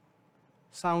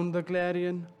Sound the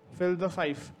clarion, fill the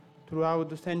fife, throughout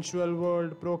the sensual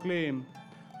world proclaim.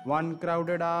 One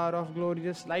crowded hour of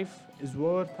glorious life is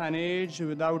worth an age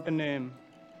without a name.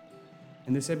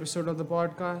 In this episode of the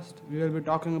podcast, we will be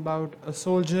talking about a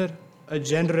soldier, a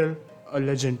general, a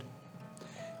legend.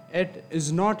 It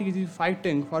is not easy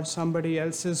fighting for somebody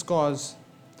else's cause.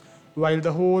 While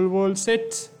the whole world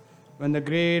sits, when the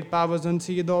great powers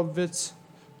unsee the obvious,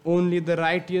 only the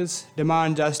righteous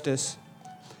demand justice.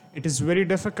 It is very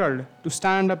difficult to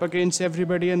stand up against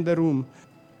everybody in the room,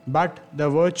 but the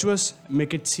virtuous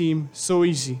make it seem so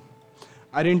easy.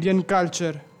 Our Indian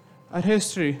culture, our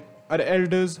history, our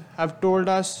elders have told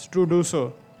us to do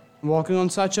so. Walking on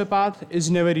such a path is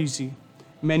never easy.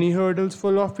 Many hurdles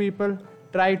full of people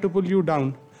try to pull you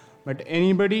down, but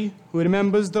anybody who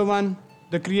remembers the one,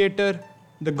 the creator,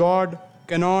 the God,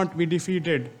 cannot be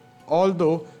defeated.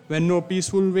 Although, when no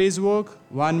peaceful ways work,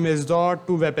 one may resort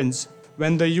to weapons.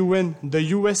 When the UN, the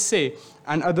USA,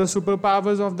 and other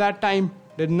superpowers of that time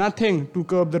did nothing to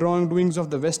curb the wrongdoings of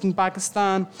the Western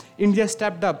Pakistan, India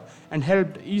stepped up and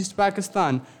helped East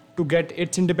Pakistan to get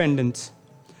its independence.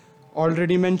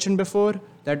 Already mentioned before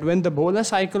that when the Bola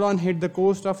cyclone hit the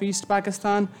coast of East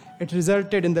Pakistan, it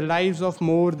resulted in the lives of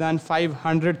more than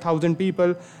 500,000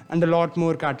 people and a lot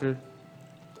more cattle.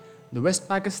 The West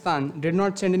Pakistan did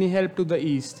not send any help to the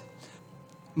East.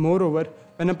 Moreover,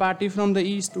 when a party from the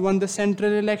East won the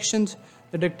central elections,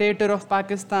 the dictator of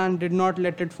Pakistan did not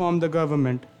let it form the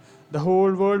government. The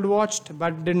whole world watched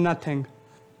but did nothing.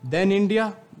 Then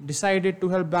India decided to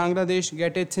help Bangladesh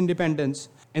get its independence.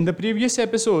 In the previous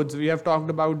episodes, we have talked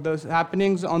about the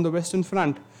happenings on the Western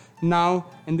Front. Now,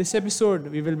 in this episode,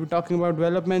 we will be talking about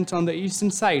developments on the eastern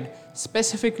side,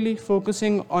 specifically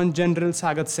focusing on General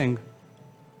Sagat Singh.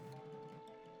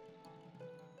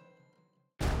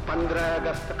 15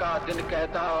 अगस्त का दिन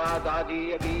कहता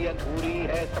आजादी अभी अधूरी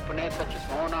है सपने सच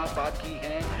सोना बाकी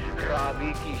हैं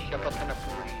रावी की शपथ न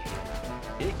पूरी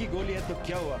है एक ही गोली है तो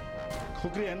क्या हुआ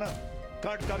खुकरी है ना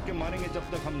काट काट के मारेंगे जब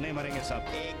तक हम नहीं मरेंगे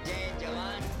साहब एक जय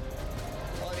जवान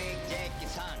और एक जय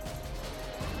किसान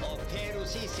और फिर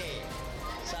उसी से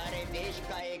सारे देश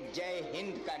का एक जय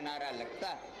हिंद का नारा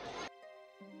लगता है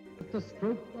At the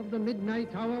stroke of the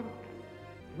midnight hour,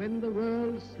 when the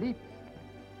world sleeps,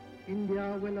 India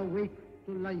will awake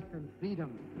to life and freedom.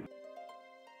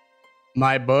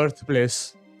 My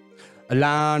birthplace, a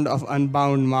land of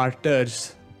unbound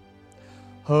martyrs,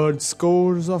 heard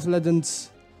scores of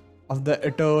legends of the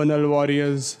eternal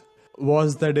warriors,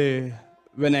 was the day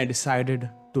when I decided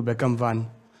to become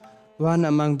one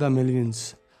among the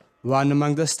millions, one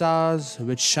among the stars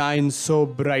which shine so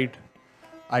bright.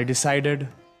 I decided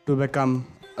to become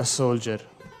a soldier.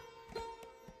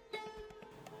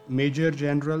 Major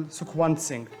General Sukhwant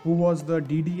Singh, who was the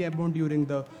DDMO during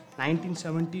the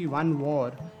 1971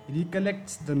 war,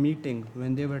 recollects the meeting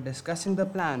when they were discussing the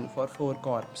plan for 4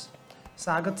 corps.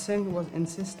 Sagat Singh was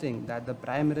insisting that the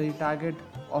primary target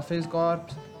of his corps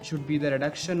should be the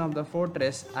reduction of the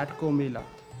fortress at Comilla,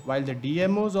 while the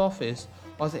DMO's office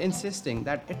was insisting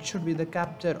that it should be the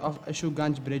capture of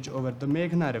Ashuganj Bridge over the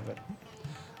Meghna River.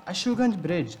 Ashuganj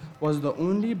Bridge was the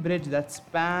only bridge that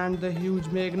spanned the huge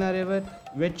Meghna River,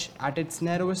 which at its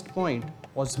narrowest point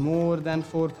was more than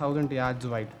 4,000 yards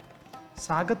wide.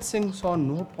 Sagat Singh saw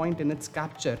no point in its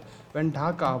capture when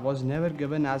Dhaka was never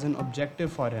given as an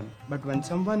objective for him. But when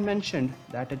someone mentioned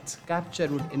that its capture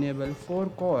would enable 4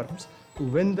 corps to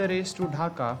win the race to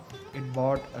Dhaka, it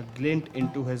brought a glint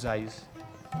into his eyes.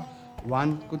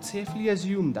 One could safely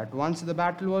assume that once the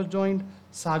battle was joined,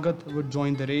 Sagat would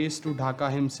join the race to Dhaka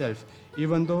himself,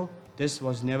 even though this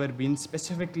was never been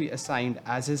specifically assigned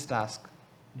as his task.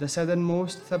 The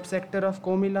southernmost subsector of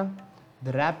Comilla,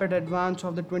 the rapid advance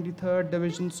of the 23rd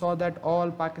Division saw that all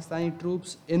Pakistani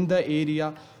troops in the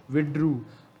area withdrew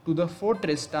to the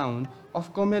fortress town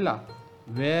of Comilla,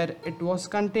 where it was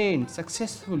contained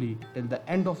successfully till the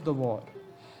end of the war.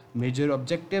 Major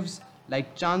objectives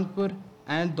like Chandpur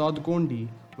and Dodgondi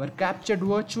were captured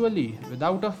virtually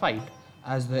without a fight,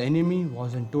 as the enemy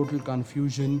was in total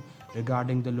confusion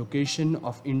regarding the location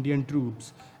of Indian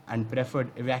troops and preferred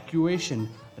evacuation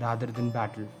rather than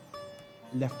battle.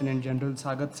 Lieutenant General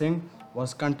Sagat Singh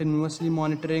was continuously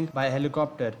monitoring by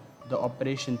helicopter the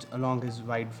operations along his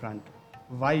wide front.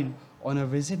 While on a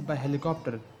visit by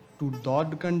helicopter to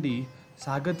Dodgondi,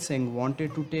 Sagat Singh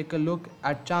wanted to take a look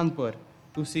at Chandpur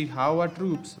to see how our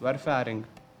troops were faring.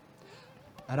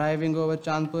 Arriving over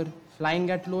Chandpur, flying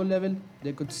at low level,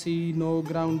 they could see no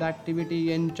ground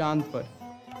activity in Chandpur.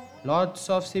 Lots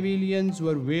of civilians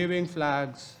were waving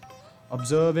flags.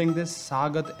 Observing this,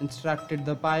 Sagat instructed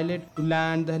the pilot to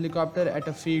land the helicopter at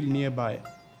a field nearby.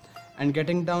 And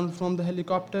getting down from the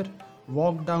helicopter,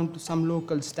 walked down to some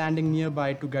locals standing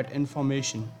nearby to get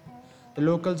information. The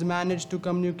locals managed to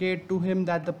communicate to him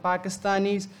that the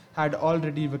Pakistanis had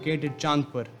already vacated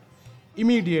Chandpur.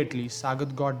 Immediately,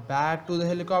 Sagat got back to the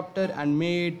helicopter and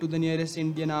made to the nearest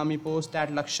Indian army post at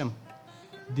Laksham.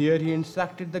 There he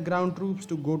instructed the ground troops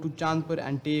to go to Chandpur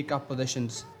and take up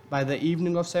positions. By the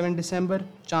evening of 7 December,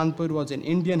 Chandpur was in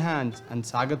Indian hands and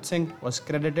Sagat Singh was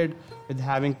credited with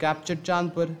having captured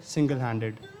Chandpur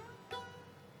single-handed.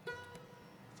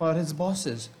 For his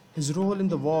bosses, his role in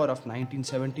the war of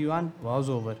 1971 was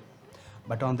over.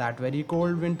 But on that very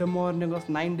cold winter morning of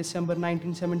 9 December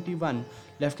 1971,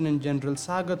 Lieutenant General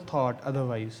Sagat thought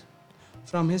otherwise.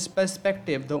 From his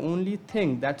perspective, the only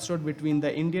thing that stood between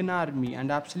the Indian army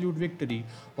and absolute victory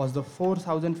was the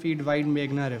 4,000 feet wide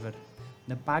Meghna River.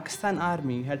 The Pakistan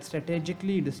army had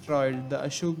strategically destroyed the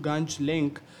Ashokganj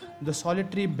link, the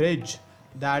solitary bridge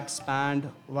that spanned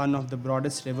one of the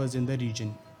broadest rivers in the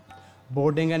region.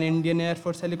 Boarding an Indian Air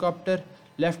Force helicopter,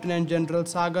 Lieutenant General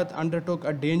Sagat undertook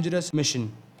a dangerous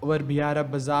mission. Over Bihara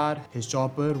Bazar, his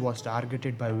chopper was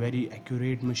targeted by very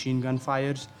accurate machine gun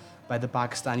fires by the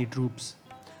Pakistani troops.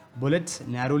 Bullets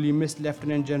narrowly missed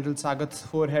Lieutenant General Sagat's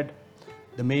forehead.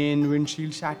 The main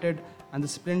windshield shattered and the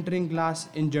splintering glass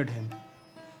injured him.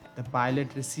 The pilot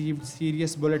received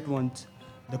serious bullet wounds.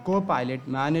 The co-pilot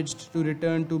managed to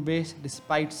return to base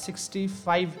despite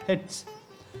 65 hits.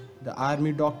 The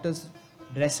army doctors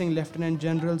dressing Lieutenant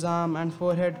General's arm and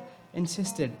forehead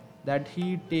insisted that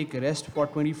he take rest for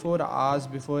 24 hours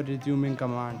before resuming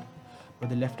command. But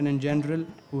the Lieutenant General,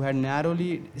 who had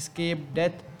narrowly escaped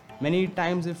death many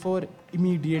times before,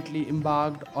 immediately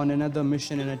embarked on another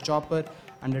mission in a chopper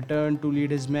and returned to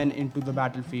lead his men into the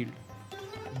battlefield.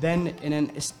 Then, in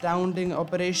an astounding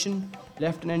operation,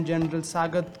 Lieutenant General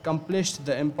Sagat accomplished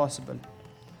the impossible.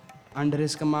 Under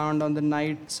his command on the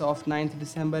nights of 9th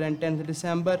December and 10th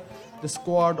December, the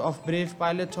squad of brave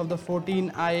pilots of the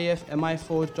 14 IAF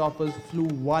Mi-4 choppers flew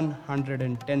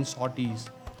 110 sorties.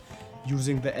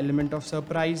 Using the element of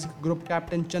surprise, Group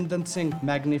Captain Chandan Singh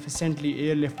magnificently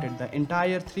airlifted the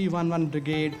entire 311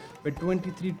 Brigade with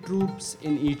 23 troops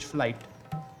in each flight.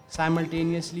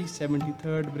 Simultaneously,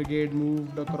 73rd Brigade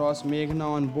moved across Meghna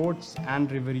on boats and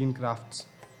riverine crafts.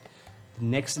 The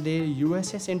next day,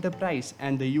 USS Enterprise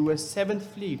and the US 7th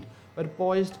Fleet were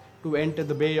poised to enter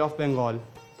the Bay of Bengal.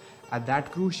 At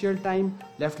that crucial time,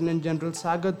 Lieutenant General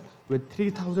Sagat, with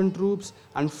 3,000 troops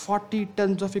and 40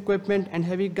 tons of equipment and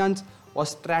heavy guns,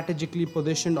 was strategically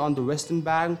positioned on the western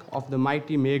bank of the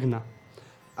mighty Meghna.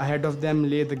 Ahead of them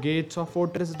lay the gates of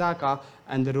Fortress Dhaka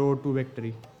and the road to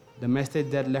victory. The message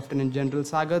that Lieutenant General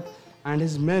Sagat and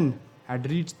his men had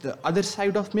reached the other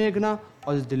side of Meghna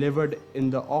was delivered in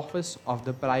the office of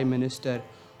the Prime Minister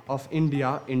of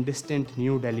India in distant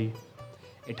New Delhi.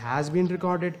 It has been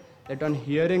recorded that on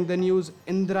hearing the news,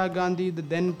 Indira Gandhi, the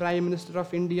then Prime Minister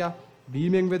of India,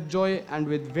 beaming with joy and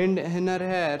with wind in her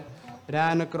hair,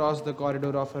 ran across the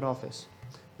corridor of her office.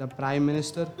 The Prime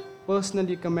Minister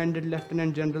personally commended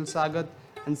Lieutenant General Sagat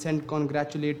and sent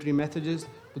congratulatory messages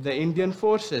to the Indian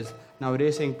forces now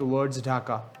racing towards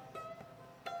Dhaka.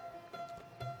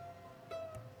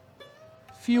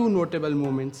 Few notable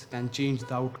moments can change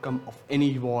the outcome of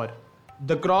any war.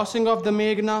 The crossing of the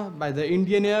Meghna by the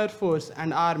Indian Air Force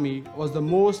and Army was the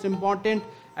most important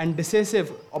and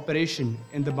decisive operation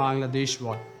in the Bangladesh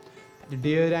war. The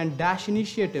dare and dash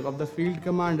initiative of the field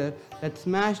commander that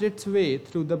smashed its way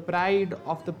through the pride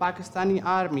of the Pakistani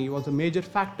army was a major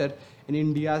factor in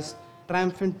India's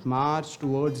triumphant march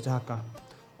towards Dhaka.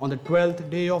 On the 12th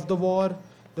day of the war,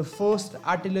 the first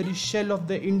artillery shell of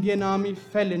the Indian army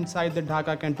fell inside the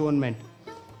Dhaka cantonment.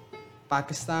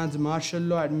 Pakistan's martial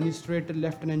law administrator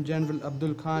Lieutenant General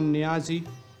Abdul Khan Niazi,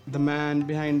 the man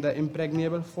behind the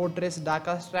impregnable fortress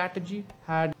Dhaka strategy,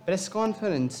 had press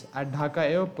conference at Dhaka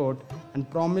airport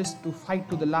and promised to fight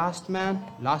to the last man,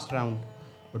 last round.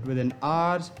 But within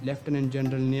hours, Lieutenant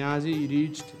General Niazi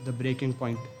reached the breaking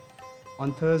point.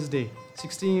 On Thursday,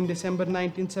 16 December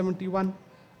 1971,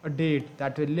 a date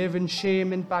that will live in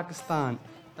shame in Pakistan,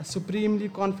 a supremely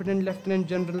confident Lieutenant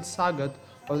General Sagat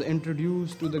was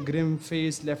introduced to the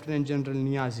grim-faced Lieutenant General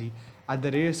Niazi at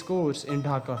the race course in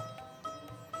Dhaka.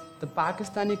 The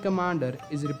Pakistani commander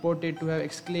is reported to have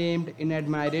exclaimed in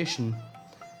admiration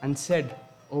and said,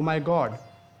 "Oh my God,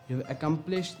 you have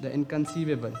accomplished the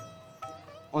inconceivable."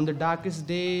 On the darkest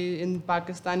day in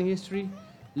Pakistani history,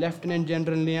 Lieutenant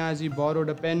General Niazi borrowed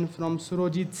a pen from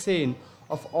Surojit Sen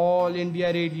of All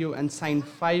India Radio and signed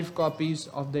 5 copies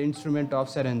of the Instrument of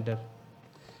Surrender.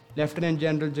 Lieutenant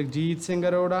General Jagjit Singh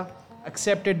Arora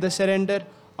accepted the surrender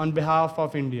on behalf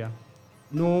of India.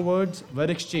 No words were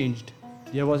exchanged.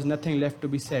 There was nothing left to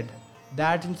be said.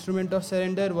 That instrument of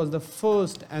surrender was the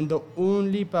first and the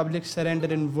only public surrender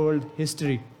in world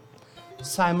history.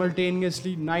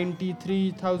 Simultaneously,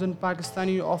 93,000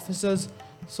 Pakistani officers,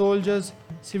 soldiers,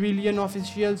 civilian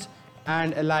officials,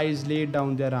 and allies laid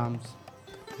down their arms.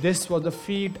 This was a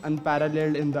feat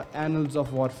unparalleled in the annals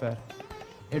of warfare.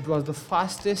 It was the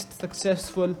fastest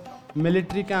successful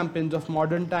military campaigns of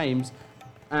modern times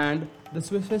and the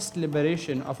swiftest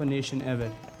liberation of a nation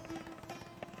ever.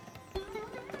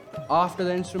 After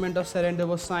the instrument of surrender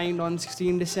was signed on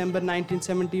 16 December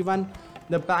 1971,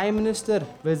 the Prime Minister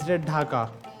visited Dhaka,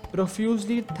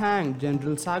 profusely thanked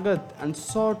General Sagat and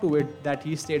saw to it that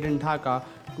he stayed in Dhaka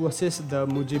to assist the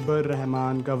Mujibur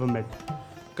Rahman government.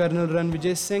 Colonel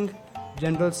Ranvijay Singh,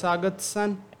 General Sagat's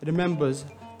son, remembers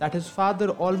that his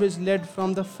father always led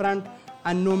from the front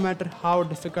and no matter how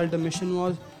difficult the mission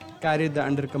was, carried the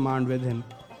undercommand with him.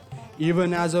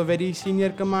 Even as a very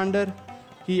senior commander,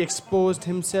 he exposed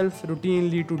himself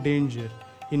routinely to danger.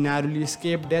 He narrowly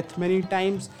escaped death many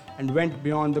times and went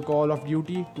beyond the call of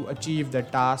duty to achieve the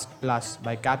task plus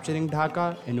by capturing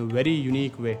Dhaka in a very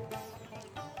unique way.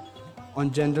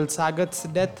 On General Sagat's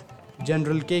death,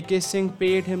 General K.K. Singh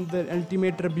paid him the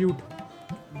ultimate tribute.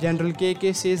 General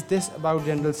K.K. says this about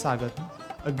General Sagat,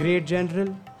 a great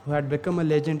general who had become a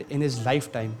legend in his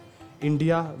lifetime.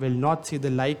 India will not see the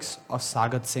likes of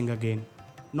Sagat Singh again.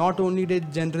 Not only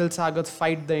did General Sagat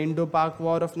fight the Indo-Pak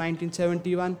War of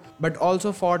 1971, but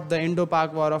also fought the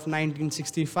Indo-Pak War of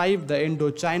 1965, the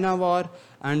Indo-China War,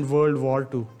 and World War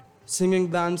II.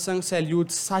 Singing the unsung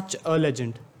salutes such a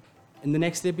legend. In the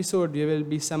next episode, we will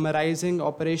be summarizing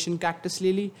Operation Cactus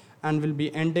Lily and will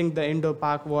be ending the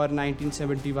Indo-Pak War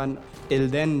 1971. Till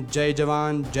then, Jai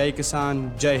Jawan, Jai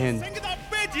Kisan, Jai Hind.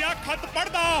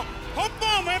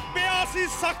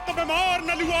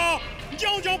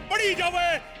 ज्यों-ज्यों पड़ी जावे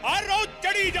हर रोज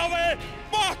चढ़ी जावे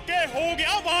भाग के हो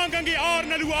गया वहां गंगेयार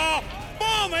नलुआ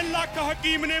भावें लख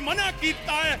हकीम ने मना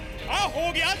कीता है आ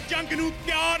हो गया जंग नू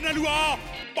तैयार नलुआ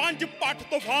पंज पट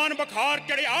तूफान बखार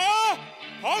चढ़िया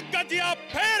हो गजिया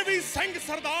फिर भी सिंह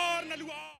सरदार नलुआ।